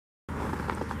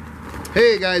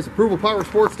Hey guys,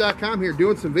 ApprovalPowersports.com here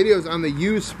doing some videos on the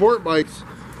used sport bikes.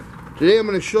 Today I'm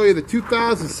going to show you the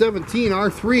 2017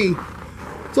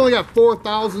 R3. It's only got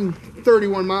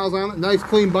 4,031 miles on it. Nice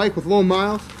clean bike with low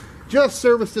miles. Just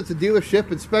serviced at the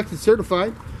dealership, inspected,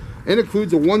 certified. And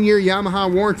includes a 1-year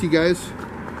Yamaha warranty, guys.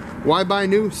 Why buy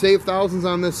new? Save thousands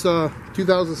on this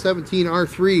 2017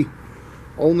 R3.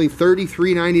 Only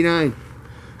 $33.99.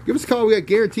 Give us a call. We got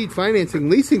guaranteed financing,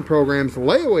 leasing programs,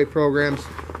 layaway programs.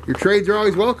 Your trades are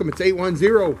always welcome. It's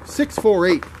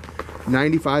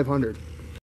 810-648-9500.